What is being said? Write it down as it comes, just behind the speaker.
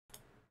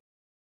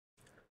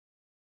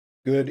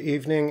Good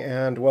evening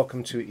and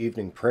welcome to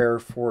evening prayer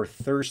for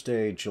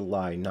Thursday,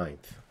 July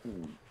 9th.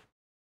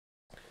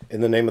 In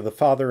the name of the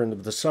Father, and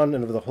of the Son,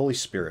 and of the Holy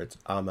Spirit.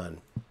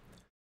 Amen.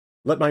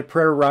 Let my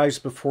prayer rise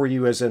before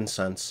you as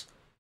incense,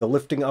 the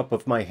lifting up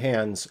of my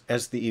hands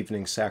as the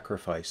evening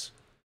sacrifice.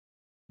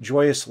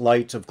 Joyous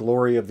light of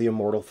glory of the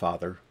immortal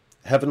Father,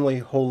 heavenly,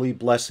 holy,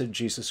 blessed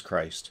Jesus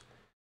Christ,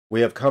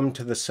 we have come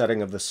to the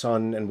setting of the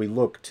sun, and we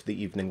look to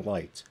the evening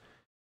light.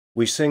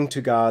 We sing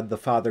to God, the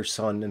Father,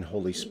 Son, and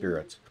Holy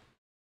Spirit.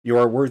 You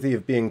are worthy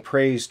of being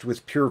praised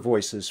with pure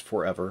voices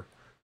forever.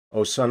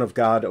 O Son of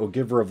God, O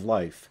Giver of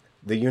life,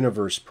 the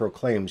universe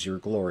proclaims your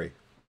glory.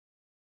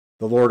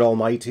 The Lord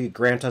Almighty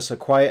grant us a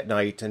quiet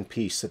night and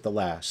peace at the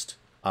last.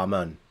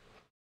 Amen.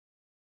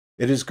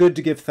 It is good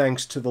to give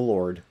thanks to the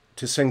Lord,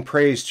 to sing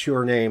praise to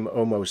your name,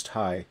 O Most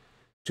High,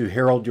 to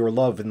herald your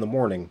love in the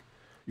morning,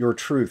 your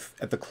truth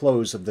at the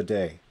close of the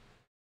day.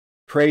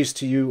 Praise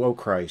to you, O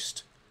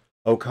Christ.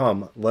 O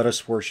come, let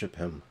us worship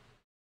him.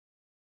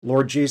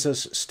 Lord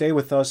Jesus, stay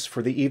with us,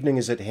 for the evening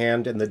is at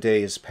hand and the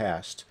day is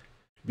past.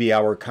 Be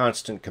our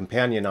constant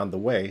companion on the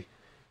way,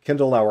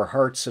 kindle our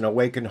hearts and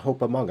awaken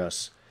hope among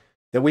us,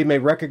 that we may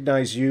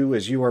recognize you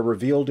as you are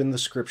revealed in the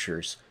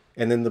Scriptures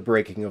and in the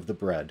breaking of the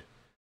bread.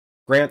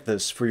 Grant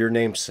this for your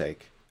name's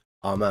sake.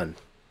 Amen.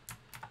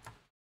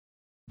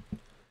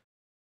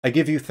 I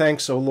give you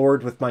thanks, O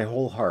Lord, with my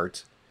whole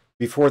heart.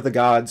 Before the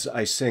gods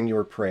I sing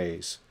your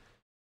praise.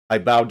 I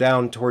bow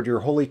down toward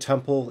your holy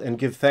temple and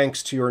give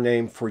thanks to your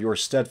name for your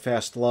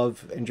steadfast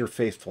love and your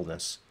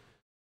faithfulness.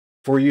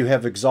 For you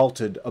have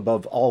exalted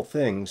above all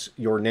things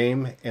your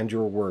name and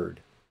your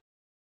word.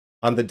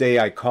 On the day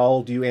I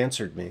called, you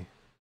answered me.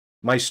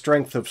 My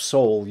strength of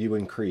soul you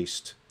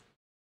increased.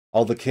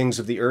 All the kings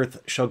of the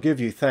earth shall give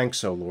you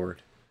thanks, O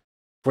Lord,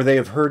 for they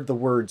have heard the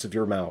words of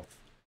your mouth.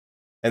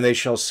 And they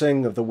shall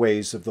sing of the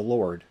ways of the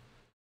Lord,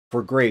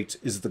 for great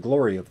is the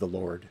glory of the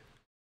Lord.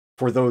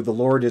 For though the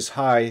Lord is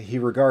high, he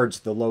regards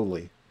the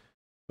lowly,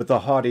 but the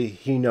haughty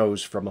he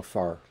knows from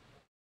afar.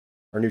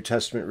 Our New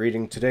Testament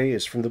reading today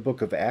is from the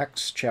book of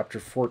Acts, chapter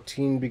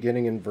 14,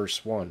 beginning in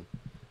verse 1.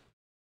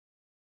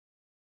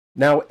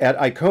 Now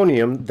at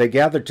Iconium they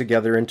gathered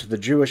together into the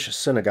Jewish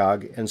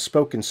synagogue and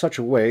spoke in such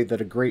a way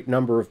that a great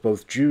number of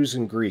both Jews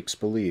and Greeks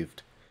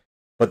believed.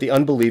 But the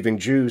unbelieving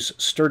Jews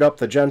stirred up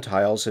the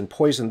Gentiles and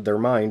poisoned their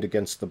mind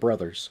against the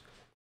brothers.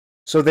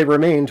 So they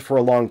remained for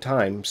a long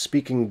time,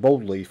 speaking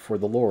boldly for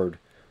the Lord,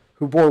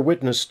 who bore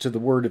witness to the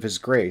word of his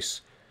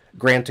grace,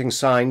 granting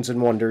signs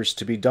and wonders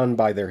to be done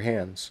by their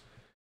hands.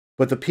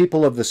 But the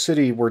people of the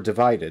city were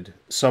divided,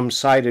 some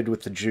sided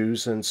with the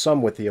Jews and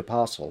some with the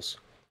apostles.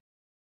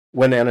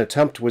 When an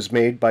attempt was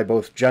made by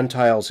both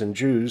Gentiles and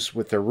Jews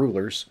with their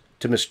rulers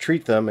to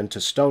mistreat them and to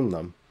stone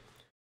them,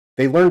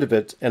 they learned of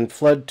it and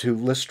fled to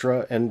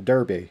Lystra and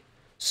Derbe,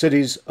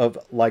 cities of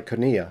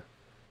Lycaonia,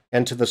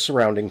 and to the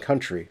surrounding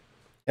country.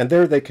 And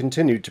there they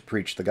continued to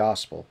preach the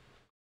gospel.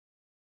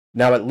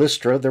 Now at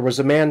Lystra there was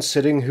a man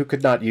sitting who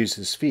could not use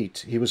his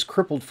feet. He was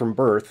crippled from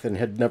birth and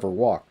had never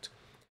walked.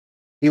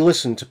 He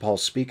listened to Paul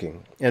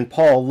speaking, and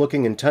Paul,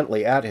 looking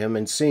intently at him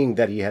and seeing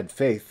that he had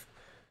faith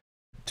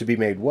to be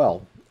made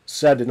well,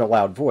 said in a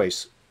loud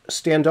voice,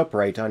 "Stand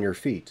upright on your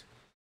feet."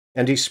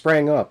 And he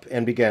sprang up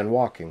and began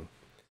walking.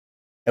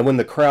 And when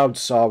the crowd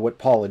saw what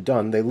Paul had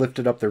done, they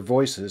lifted up their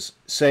voices,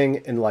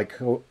 saying in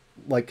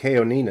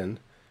Lycaonian,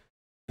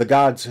 "The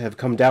gods have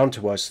come down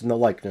to us in the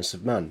likeness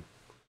of men."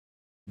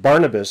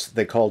 Barnabas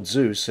they called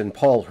Zeus, and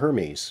Paul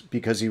Hermes,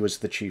 because he was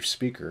the chief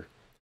speaker.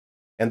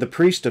 And the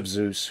priest of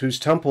Zeus, whose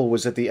temple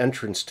was at the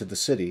entrance to the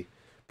city,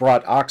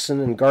 brought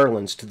oxen and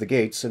garlands to the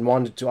gates and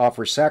wanted to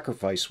offer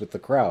sacrifice with the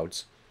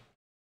crowds.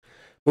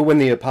 But when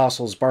the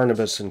apostles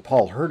Barnabas and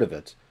Paul heard of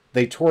it,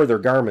 they tore their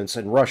garments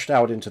and rushed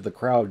out into the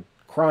crowd,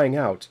 crying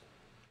out,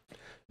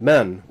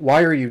 "Men,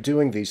 why are you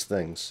doing these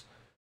things?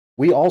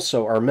 We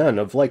also are men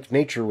of like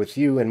nature with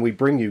you, and we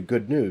bring you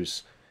good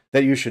news,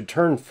 that you should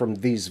turn from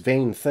these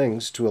vain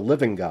things to a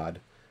living God,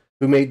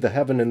 who made the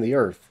heaven and the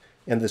earth,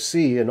 and the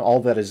sea and all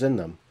that is in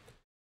them.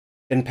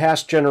 In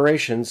past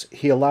generations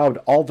he allowed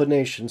all the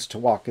nations to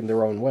walk in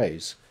their own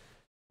ways.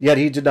 Yet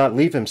he did not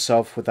leave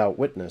himself without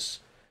witness,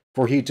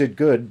 for he did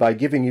good by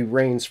giving you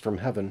rains from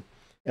heaven,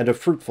 and a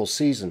fruitful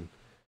season,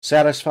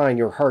 satisfying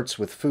your hearts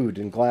with food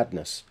and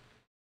gladness."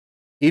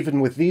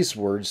 Even with these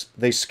words,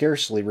 they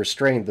scarcely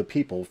restrained the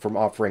people from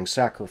offering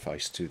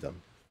sacrifice to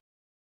them.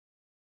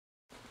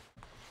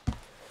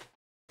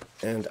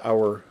 And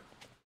our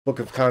Book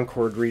of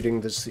Concord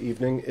reading this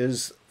evening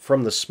is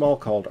from the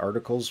Smalcald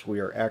articles. We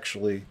are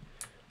actually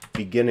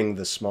beginning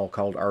the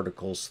Smalcald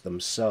articles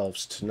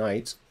themselves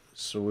tonight,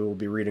 so we will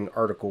be reading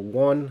Article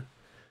 1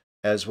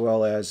 as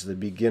well as the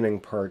beginning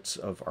parts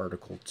of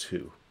Article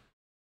 2.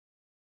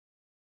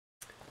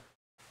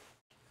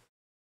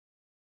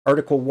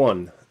 Article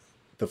 1.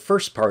 The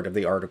first part of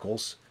the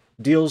Articles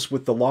deals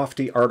with the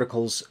lofty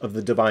articles of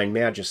the divine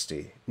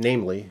Majesty,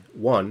 namely,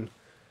 1.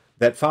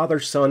 That Father,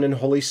 Son, and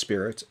Holy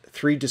Spirit,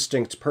 three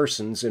distinct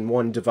persons in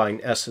one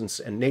divine essence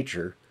and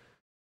nature,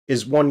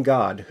 is one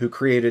God who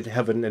created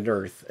heaven and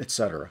earth,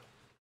 etc.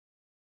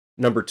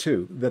 Number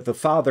 2, that the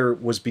Father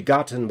was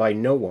begotten by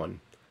no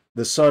one,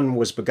 the Son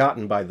was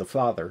begotten by the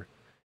Father,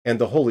 and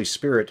the Holy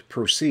Spirit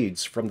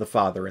proceeds from the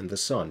Father and the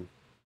Son.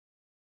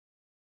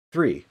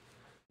 3,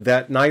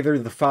 that neither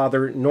the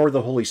Father nor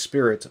the Holy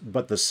Spirit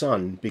but the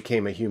Son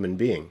became a human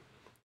being.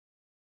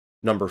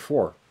 Number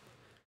 4,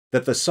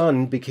 that the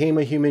Son became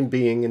a human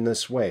being in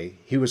this way.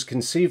 He was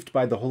conceived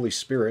by the Holy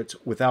Spirit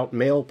without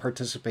male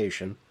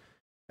participation,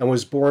 and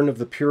was born of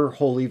the pure,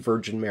 holy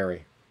Virgin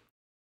Mary.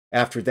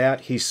 After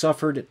that, he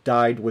suffered,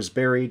 died, was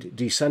buried,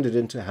 descended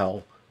into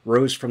hell,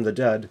 rose from the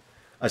dead,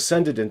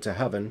 ascended into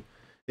heaven,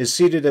 is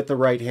seated at the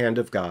right hand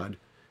of God,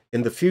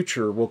 in the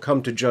future will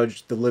come to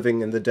judge the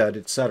living and the dead,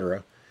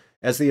 etc.,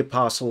 as the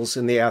apostles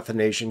in the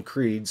Athanasian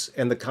creeds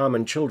and the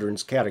common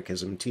children's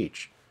catechism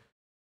teach.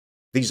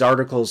 These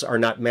articles are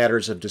not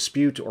matters of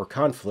dispute or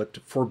conflict,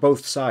 for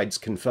both sides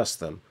confess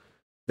them.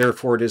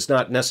 Therefore, it is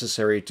not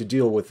necessary to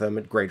deal with them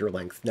at greater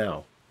length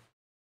now.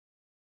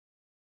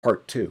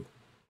 Part 2.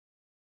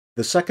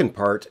 The second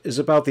part is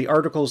about the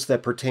articles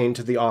that pertain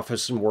to the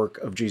office and work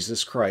of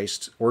Jesus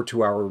Christ, or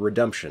to our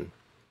redemption.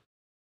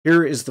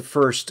 Here is the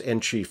first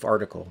and chief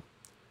article: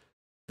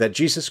 that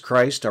Jesus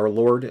Christ, our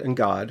Lord and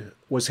God,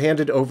 was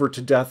handed over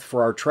to death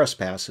for our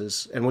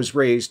trespasses and was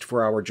raised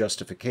for our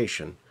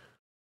justification.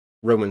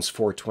 Romans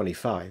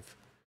 4:25.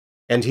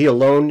 And he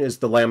alone is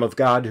the Lamb of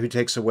God who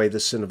takes away the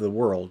sin of the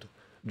world.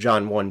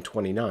 John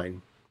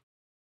 1:29.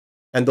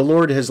 And the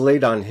Lord has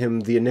laid on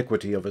him the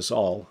iniquity of us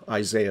all.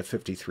 Isaiah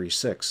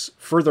 53:6.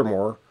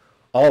 Furthermore,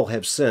 all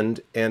have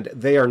sinned, and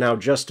they are now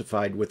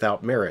justified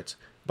without merit,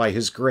 by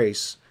his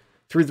grace,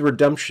 through the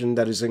redemption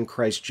that is in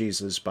Christ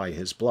Jesus by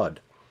his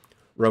blood.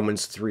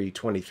 Romans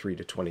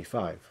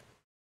 3:23-25.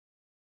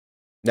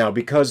 Now,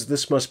 because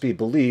this must be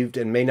believed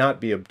and may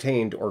not be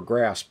obtained or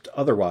grasped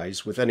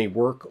otherwise with any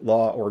work,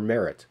 law, or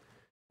merit,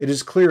 it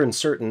is clear and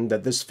certain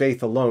that this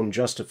faith alone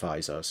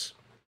justifies us.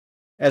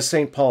 As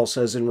St. Paul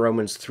says in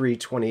Romans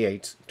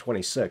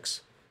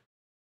 3:28-26,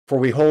 "For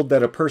we hold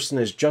that a person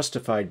is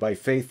justified by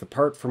faith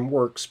apart from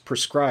works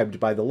prescribed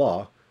by the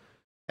law,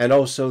 and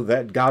also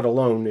that God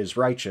alone is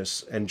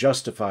righteous and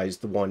justifies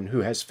the one who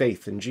has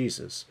faith in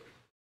Jesus."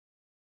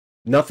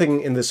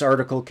 Nothing in this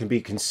article can be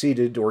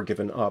conceded or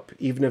given up,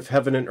 even if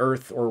heaven and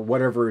earth or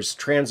whatever is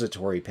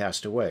transitory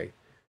passed away.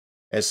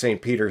 As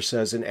St. Peter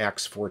says in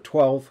Acts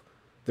 4:12,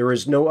 "There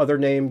is no other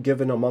name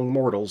given among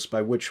mortals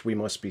by which we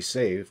must be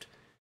saved,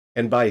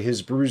 and by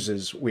his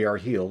bruises we are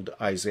healed."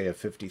 Isaiah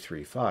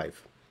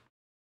 53:5.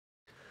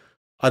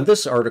 On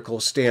this article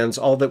stands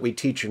all that we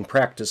teach and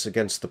practice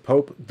against the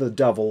Pope, the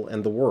devil,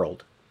 and the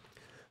world.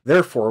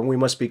 Therefore, we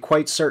must be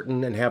quite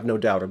certain and have no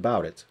doubt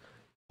about it.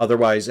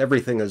 Otherwise,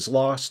 everything is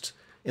lost,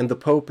 and the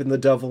Pope and the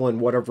devil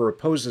and whatever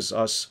opposes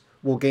us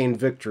will gain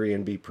victory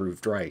and be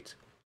proved right.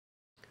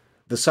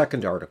 The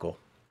second article: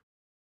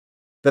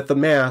 that the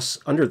Mass,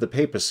 under the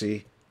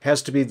Papacy,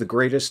 has to be the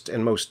greatest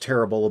and most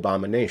terrible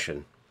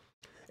abomination,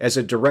 as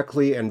it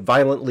directly and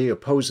violently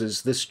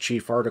opposes this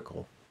chief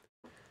article.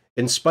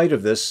 In spite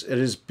of this, it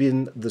has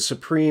been the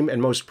supreme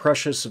and most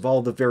precious of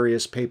all the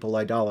various papal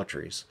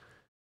idolatries,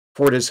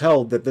 for it is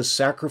held that this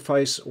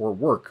sacrifice or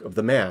work of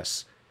the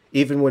Mass,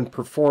 even when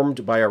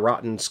performed by a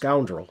rotten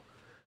scoundrel,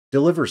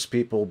 delivers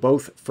people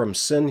both from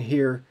sin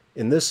here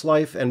in this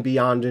life and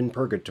beyond in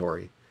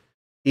purgatory,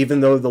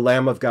 even though the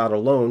Lamb of God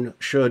alone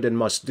should and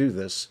must do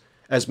this,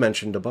 as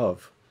mentioned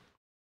above.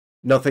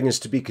 Nothing is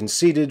to be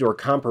conceded or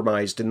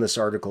compromised in this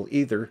article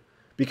either,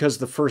 because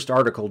the first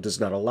article does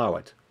not allow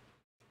it.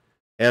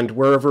 And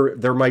wherever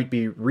there might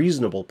be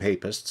reasonable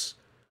papists,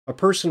 a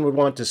person would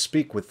want to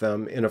speak with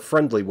them in a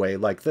friendly way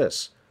like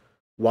this: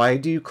 "Why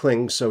do you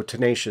cling so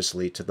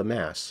tenaciously to the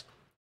Mass?"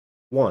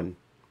 1.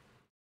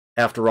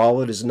 After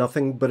all, it is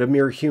nothing but a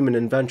mere human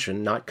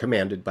invention not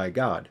commanded by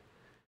God.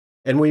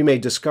 And we may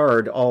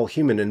discard all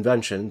human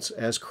inventions,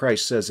 as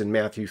Christ says in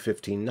Matthew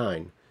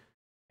 15:9.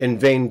 "In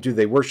vain do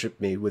they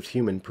worship me with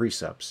human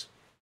precepts."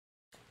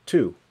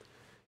 2.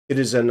 It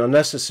is an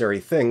unnecessary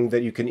thing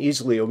that you can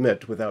easily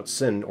omit without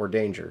sin or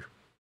danger.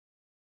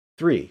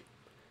 3.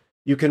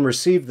 You can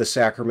receive the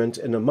sacrament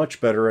in a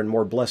much better and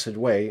more blessed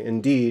way.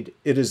 Indeed,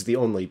 it is the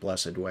only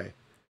blessed way,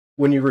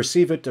 when you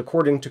receive it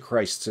according to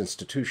Christ's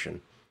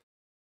institution.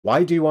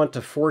 Why do you want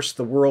to force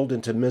the world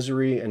into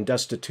misery and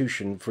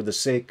destitution for the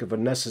sake of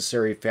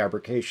unnecessary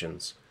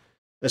fabrications,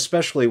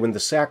 especially when the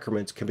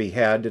sacrament can be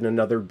had in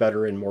another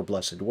better and more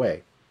blessed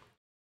way?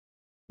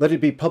 Let it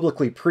be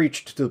publicly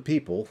preached to the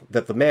people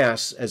that the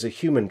Mass, as a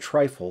human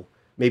trifle,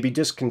 may be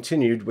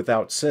discontinued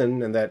without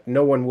sin, and that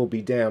no one will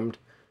be damned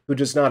who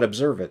does not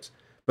observe it,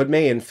 but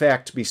may in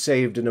fact be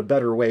saved in a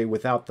better way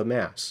without the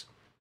Mass.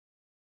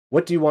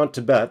 What do you want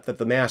to bet that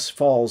the Mass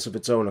falls of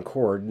its own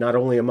accord, not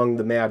only among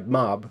the mad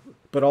mob,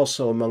 but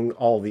also among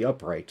all the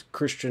upright,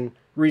 Christian,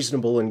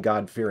 reasonable, and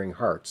God-fearing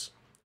hearts?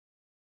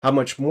 How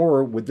much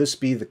more would this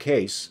be the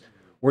case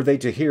were they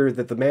to hear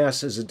that the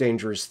Mass is a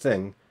dangerous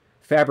thing,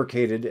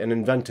 fabricated and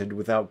invented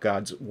without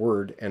God's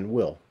word and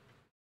will?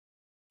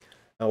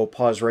 I will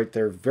pause right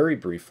there very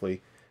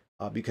briefly,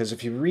 because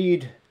if you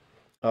read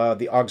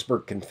the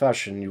Augsburg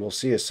Confession, you will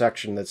see a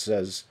section that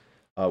says,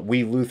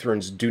 We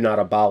Lutherans do not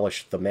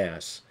abolish the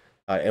Mass,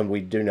 and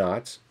we do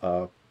not.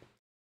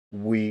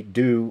 We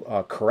do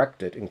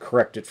correct it, and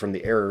correct it from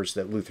the errors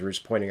that Luther is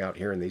pointing out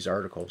here in these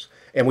articles.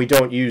 And we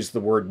don't use the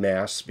word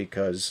Mass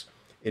because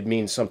it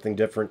means something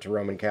different to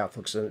Roman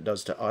Catholics than it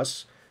does to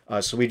us.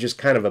 So we just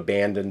kind of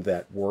abandoned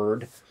that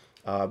word,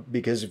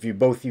 because if you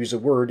both use a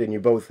word and you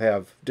both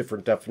have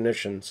different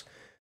definitions,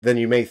 then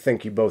you may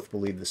think you both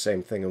believe the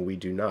same thing, and we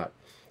do not.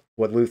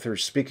 What Luther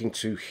is speaking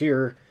to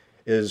here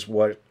is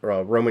what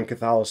Roman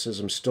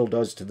Catholicism still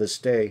does to this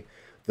day.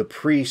 The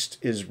priest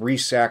is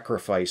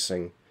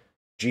re-sacrificing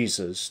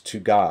Jesus to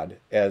God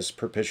as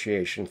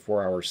propitiation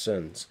for our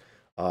sins.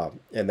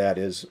 And that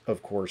is,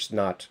 of course,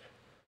 not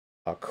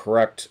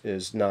correct,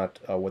 is not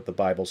what the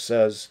Bible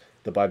says.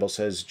 The Bible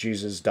says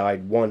Jesus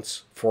died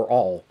once for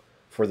all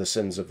for the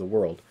sins of the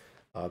world.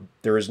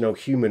 There is no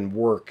human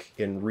work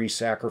in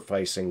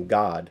re-sacrificing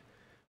God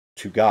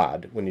to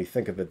God. When you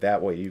think of it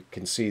that way, you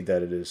can see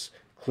that it is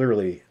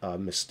clearly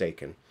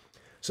mistaken.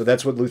 So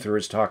that's what Luther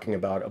is talking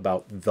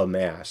about the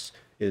Mass,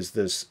 is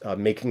this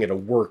making it a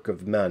work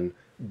of men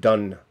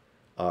done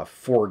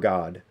for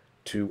God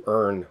to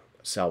earn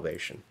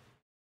salvation.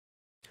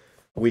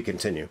 We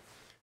continue.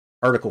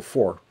 Article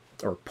 4,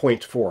 or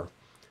point 4.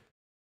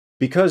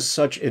 Because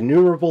such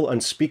innumerable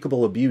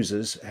unspeakable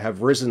abuses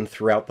have risen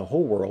throughout the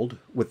whole world,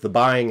 with the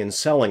buying and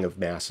selling of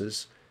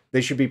masses,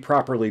 they should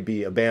properly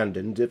be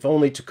abandoned, if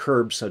only to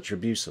curb such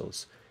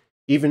abuses,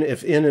 even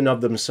if in and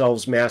of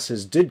themselves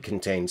masses did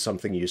contain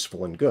something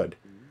useful and good.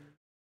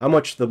 How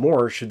much the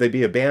more should they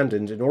be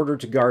abandoned in order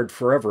to guard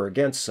forever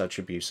against such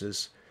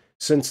abuses,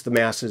 since the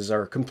masses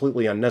are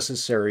completely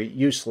unnecessary,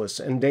 useless,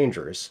 and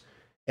dangerous,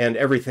 and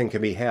everything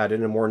can be had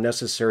in a more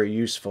necessary,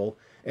 useful,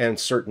 and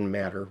certain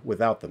manner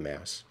without the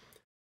Mass.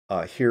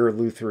 Here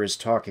Luther is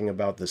talking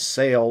about the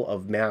sale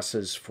of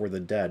masses for the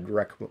dead,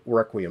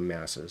 requiem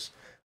masses,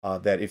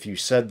 that if you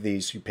said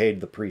these, you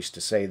paid the priest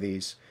to say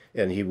these,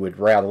 and he would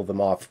rattle them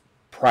off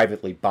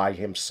privately by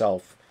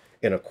himself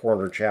in a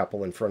corner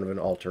chapel in front of an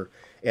altar,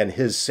 and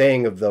his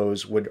saying of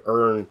those would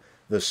earn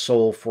the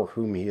soul for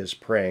whom he is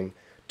praying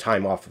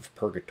time off of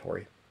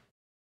purgatory.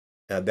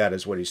 That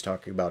is what he's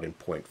talking about in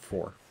point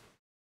 4.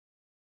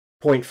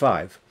 Point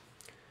 5.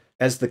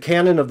 As the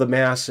canon of the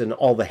Mass and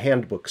all the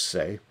handbooks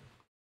say,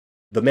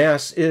 the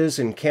Mass is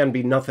and can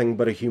be nothing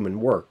but a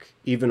human work,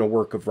 even a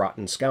work of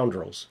rotten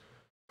scoundrels,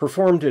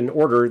 performed in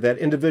order that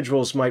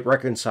individuals might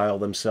reconcile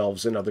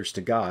themselves and others to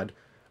God,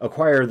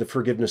 acquire the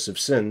forgiveness of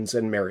sins,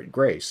 and merit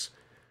grace.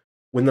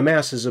 When the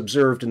Mass is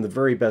observed in the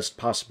very best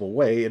possible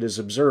way, it is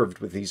observed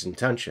with these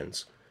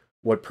intentions.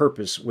 What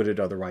purpose would it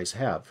otherwise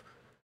have?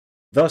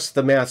 Thus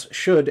the Mass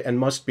should and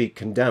must be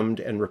condemned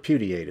and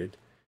repudiated,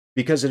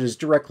 because it is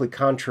directly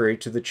contrary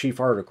to the chief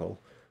article,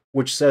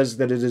 which says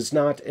that it is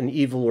not an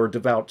evil or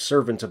devout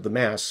servant of the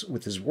Mass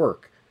with his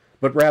work,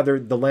 but rather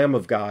the Lamb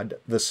of God,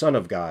 the Son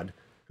of God,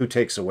 who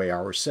takes away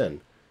our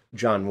sin.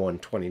 John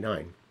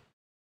 1:29.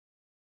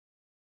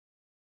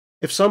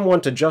 If some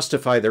want to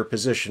justify their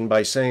position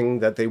by saying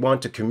that they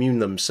want to commune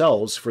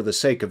themselves for the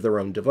sake of their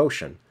own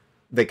devotion,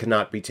 they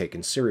cannot be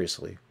taken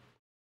seriously.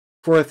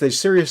 For if they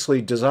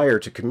seriously desire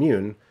to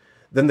commune,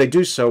 then they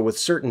do so with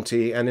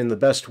certainty and in the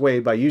best way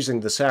by using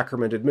the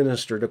sacrament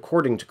administered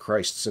according to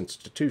Christ's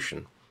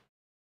institution.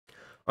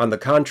 On the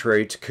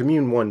contrary, to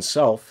commune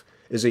oneself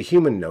is a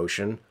human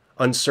notion,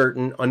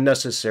 uncertain,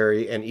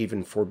 unnecessary, and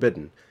even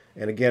forbidden.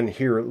 And again,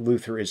 here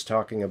Luther is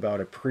talking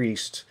about a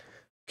priest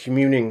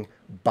communing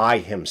by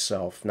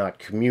himself, not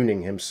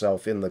communing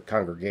himself in the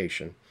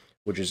congregation,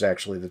 which is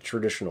actually the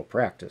traditional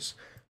practice,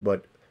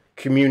 but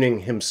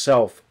communing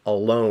himself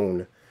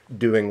alone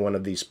doing one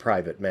of these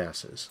private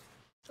masses.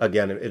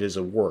 Again, it is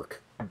a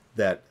work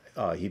that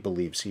he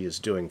believes he is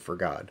doing for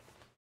God.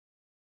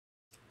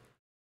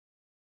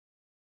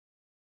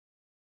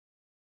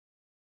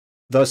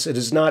 Thus, it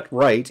is not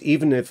right,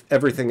 even if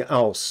everything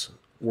else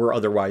were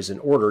otherwise in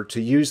order,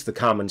 to use the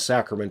common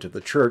sacrament of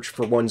the Church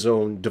for one's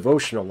own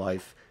devotional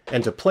life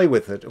and to play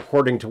with it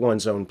according to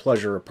one's own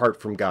pleasure apart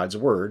from God's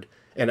Word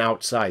and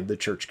outside the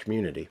Church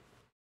community.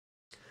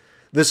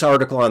 This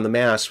article on the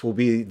Mass will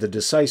be the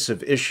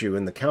decisive issue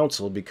in the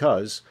Council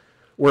because,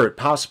 were it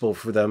possible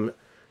for them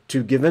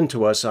to give in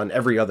to us on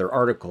every other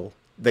article,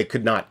 they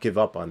could not give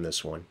up on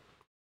this one.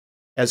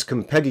 As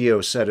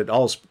Campeggio said at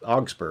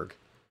Augsburg,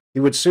 he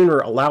would sooner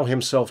allow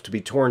himself to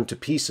be torn to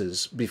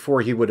pieces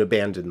before he would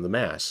abandon the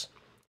Mass.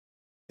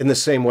 In the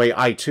same way,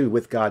 I too,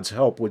 with God's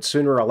help, would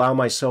sooner allow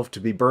myself to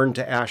be burned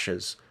to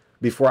ashes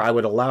before I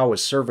would allow a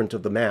servant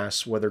of the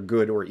Mass, whether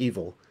good or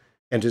evil,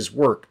 and his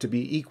work to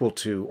be equal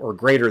to or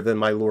greater than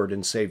my Lord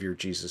and Savior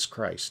Jesus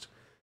Christ.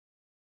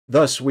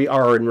 Thus we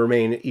are and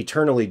remain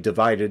eternally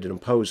divided and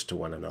opposed to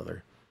one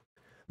another.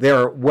 They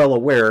are well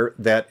aware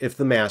that if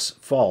the Mass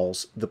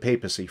falls, the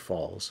papacy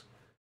falls.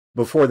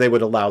 Before they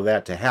would allow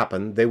that to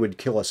happen, they would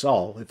kill us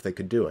all if they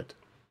could do it.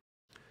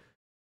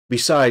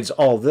 Besides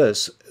all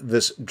this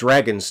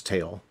dragon's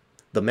tail,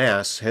 the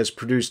Mass, has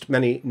produced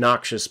many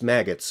noxious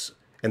maggots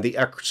and the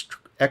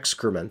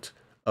excrement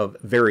of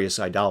various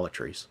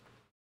idolatries.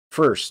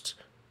 First,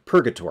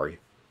 purgatory.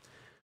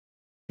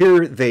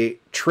 Here they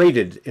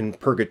traded in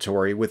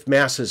purgatory with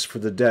masses for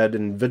the dead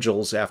and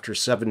vigils after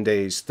 7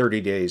 days, 30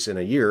 days, and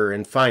a year,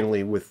 and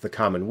finally with the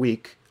common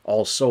week,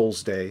 All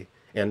Souls' Day,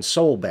 and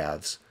soul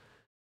baths,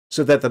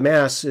 so that the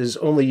Mass is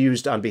only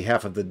used on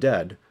behalf of the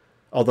dead,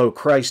 although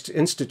Christ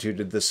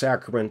instituted the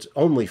sacrament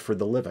only for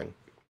the living.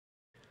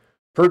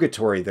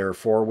 Purgatory,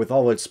 therefore, with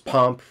all its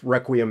pomp,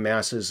 requiem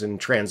masses,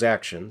 and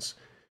transactions,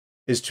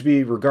 is to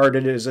be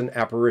regarded as an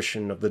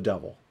apparition of the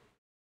devil.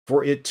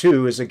 For it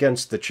too is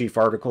against the chief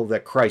article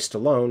that Christ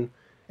alone,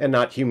 and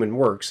not human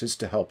works, is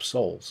to help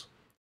souls.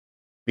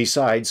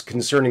 Besides,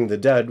 concerning the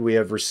dead, we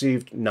have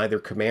received neither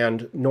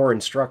command nor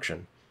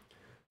instruction.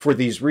 For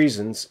these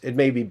reasons, it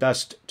may be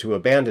best to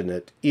abandon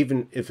it,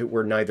 even if it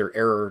were neither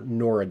error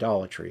nor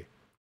idolatry.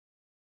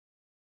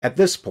 At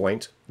this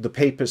point, the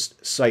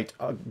papists cite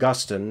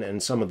Augustine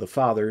and some of the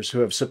fathers who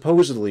have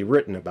supposedly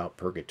written about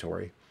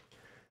purgatory.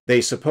 They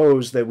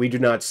suppose that we do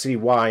not see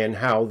why and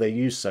how they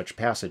use such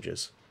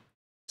passages.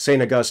 St.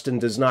 Augustine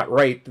does not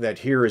write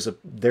that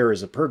there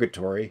is a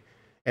purgatory,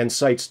 and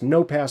cites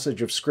no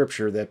passage of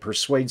Scripture that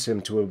persuades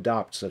him to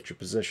adopt such a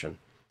position.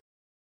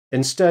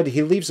 Instead,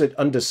 he leaves it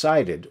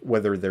undecided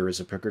whether there is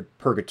a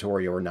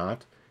purgatory or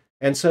not,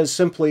 and says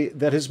simply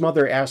that his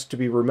mother asked to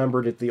be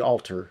remembered at the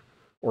altar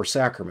or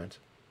sacrament.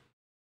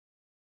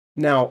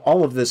 Now,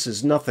 all of this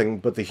is nothing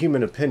but the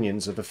human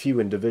opinions of a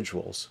few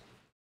individuals,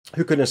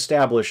 who can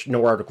establish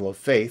no article of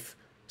faith,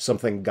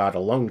 something God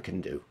alone can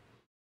do.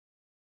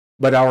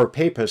 But our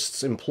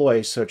papists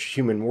employ such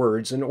human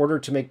words in order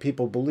to make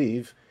people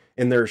believe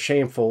in their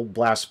shameful,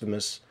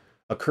 blasphemous,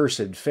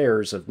 accursed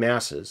fairs of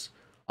masses,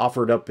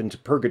 offered up into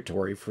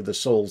purgatory for the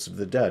souls of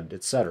the dead,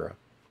 etc.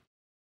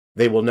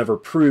 They will never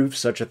prove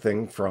such a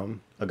thing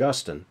from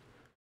Augustine.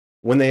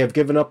 When they have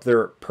given up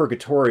their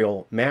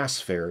purgatorial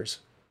mass fairs,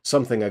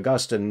 something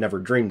Augustine never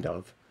dreamed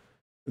of,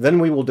 then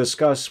we will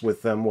discuss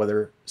with them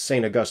whether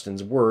St.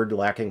 Augustine's word,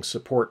 lacking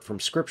support from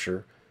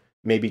Scripture,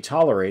 may be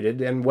tolerated,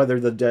 and whether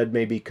the dead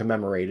may be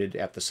commemorated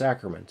at the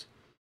sacrament.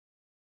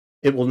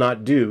 It will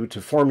not do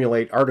to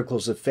formulate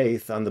articles of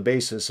faith on the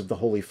basis of the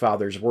Holy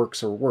Father's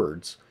works or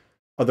words.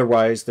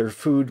 Otherwise, their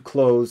food,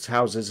 clothes,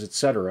 houses,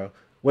 etc.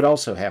 would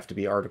also have to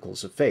be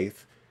articles of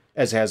faith,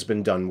 as has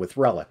been done with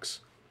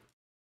relics.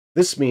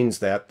 This means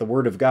that the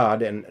Word of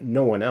God and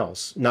no one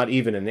else, not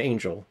even an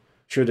angel,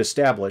 should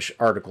establish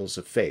articles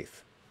of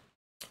faith.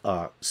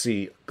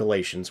 See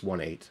Galatians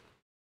 1:8.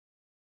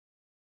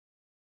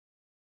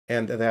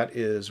 And that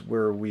is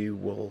where we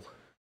will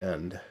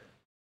end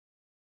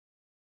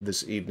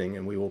this evening,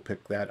 and we will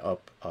pick that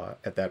up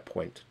at that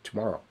point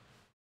tomorrow.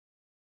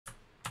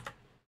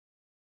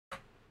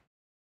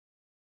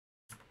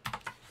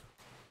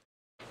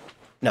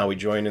 Now we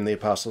join in the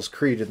Apostles'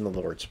 Creed and the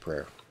Lord's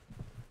Prayer.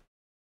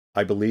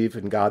 I believe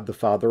in God the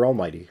Father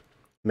Almighty,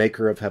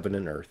 maker of heaven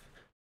and earth,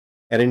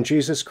 and in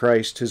Jesus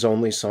Christ, his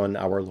only Son,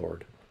 our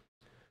Lord,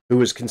 who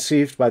was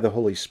conceived by the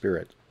Holy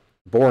Spirit,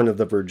 born of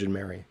the Virgin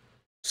Mary,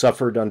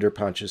 suffered under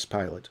Pontius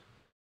Pilate,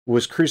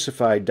 was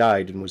crucified,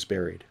 died, and was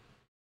buried.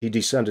 He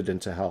descended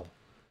into hell.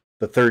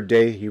 The third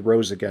day he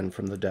rose again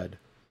from the dead.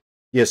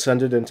 He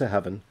ascended into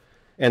heaven,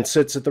 and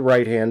sits at the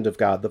right hand of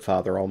God the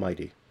Father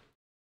Almighty.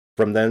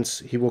 From thence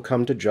he will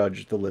come to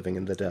judge the living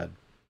and the dead.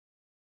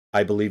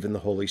 I believe in the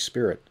Holy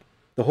Spirit,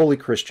 the holy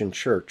Christian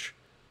Church,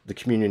 the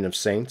communion of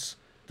saints,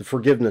 the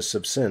forgiveness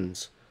of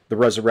sins, the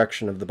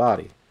resurrection of the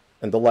body,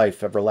 and the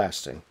life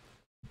everlasting.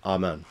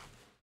 Amen.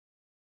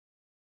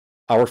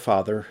 Our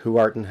Father, who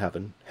art in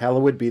heaven,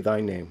 hallowed be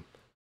thy name.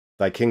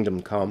 Thy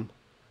kingdom come,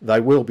 thy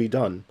will be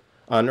done,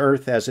 on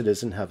earth as it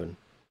is in heaven.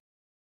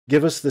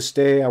 Give us this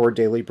day our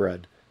daily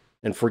bread,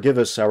 and forgive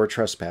us our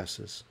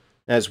trespasses,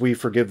 as we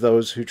forgive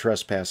those who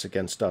trespass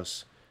against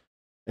us.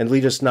 And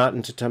lead us not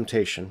into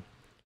temptation,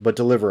 but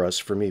deliver us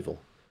from evil.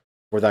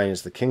 For thine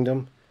is the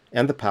kingdom,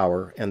 and the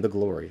power, and the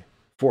glory,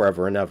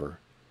 forever and ever.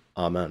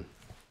 Amen.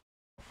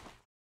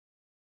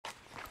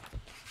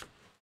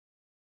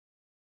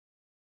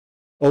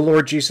 O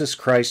Lord Jesus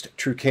Christ,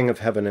 true King of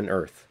heaven and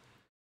earth,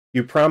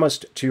 you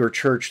promised to your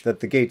church that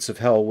the gates of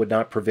hell would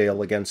not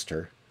prevail against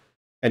her,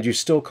 and you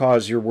still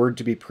cause your word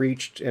to be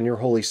preached and your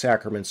holy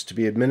sacraments to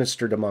be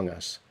administered among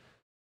us.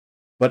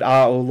 But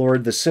O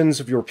Lord, the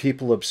sins of your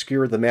people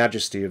obscure the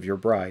majesty of your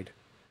bride.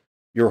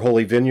 Your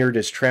holy vineyard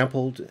is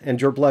trampled, and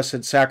your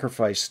blessed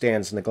sacrifice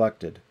stands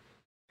neglected.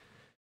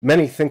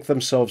 Many think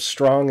themselves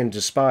strong and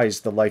despise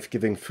the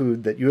life-giving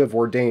food that you have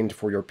ordained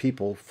for your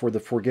people for the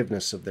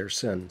forgiveness of their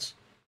sins.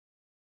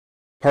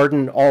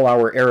 Pardon all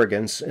our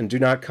arrogance, and do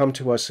not come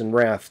to us in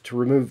wrath to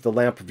remove the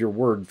lamp of your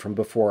word from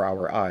before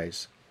our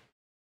eyes.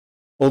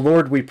 O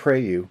Lord, we pray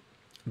you,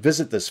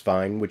 visit this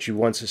vine which you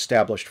once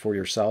established for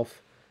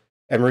yourself,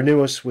 and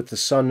renew us with the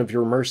sun of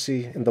your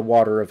mercy and the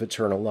water of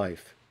eternal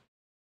life.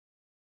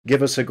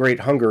 Give us a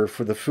great hunger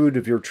for the food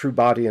of your true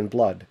body and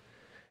blood,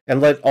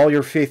 and let all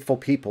your faithful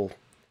people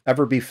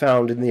ever be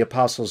found in the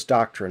apostles'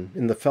 doctrine,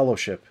 in the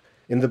fellowship,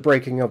 in the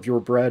breaking of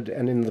your bread,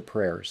 and in the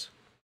prayers.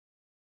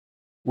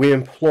 We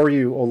implore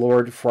you, O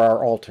Lord, for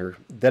our altar,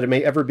 that it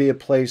may ever be a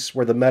place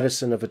where the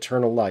medicine of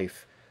eternal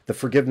life, the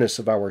forgiveness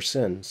of our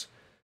sins,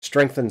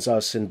 strengthens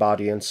us in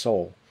body and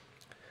soul,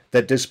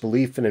 that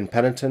disbelief and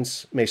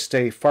impenitence may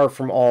stay far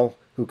from all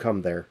who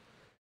come there,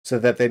 so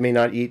that they may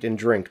not eat and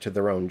drink to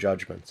their own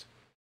judgment.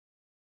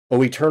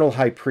 O eternal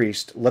High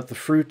Priest, let the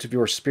fruit of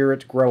your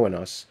Spirit grow in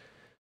us,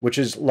 which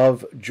is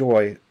love,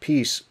 joy,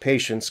 peace,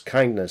 patience,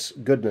 kindness,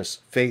 goodness,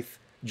 faith,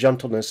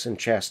 gentleness, and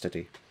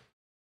chastity.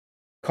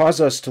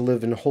 Cause us to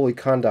live in holy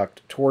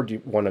conduct toward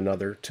one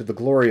another to the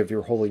glory of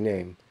your holy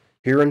name,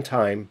 here in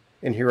time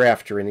and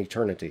hereafter in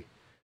eternity.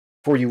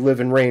 For you live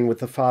and reign with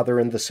the Father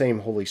and the same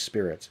Holy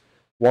Spirit,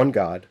 one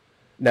God,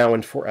 now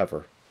and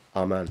forever.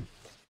 Amen.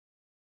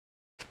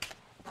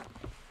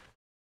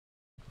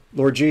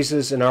 Lord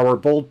Jesus, in our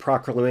bold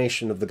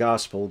proclamation of the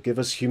gospel, give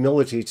us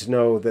humility to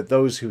know that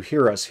those who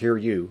hear us hear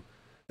you,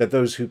 that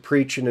those who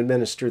preach and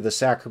administer the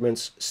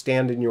sacraments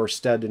stand in your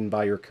stead and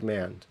by your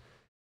command,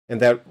 and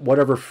that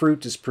whatever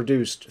fruit is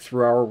produced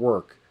through our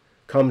work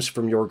comes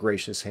from your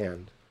gracious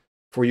hand.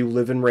 For you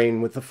live and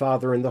reign with the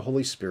Father and the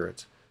Holy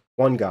Spirit,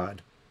 one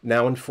God,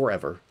 now and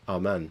forever.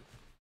 Amen.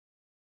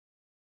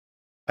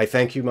 I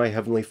thank you, my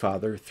heavenly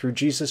Father, through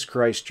Jesus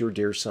Christ, your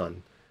dear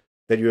Son,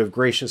 that you have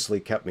graciously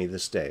kept me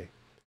this day.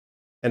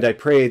 And I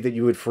pray that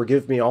you would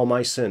forgive me all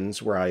my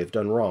sins where I have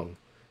done wrong,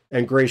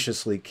 and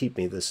graciously keep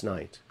me this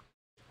night.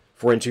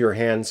 For into your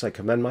hands I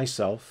commend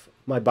myself,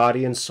 my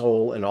body and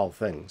soul, and all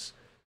things.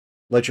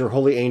 Let your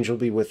holy angel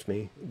be with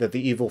me, that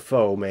the evil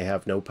foe may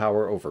have no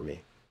power over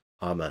me.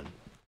 Amen.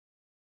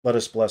 Let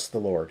us bless the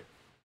Lord.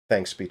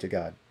 Thanks be to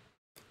God.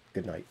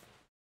 Good night.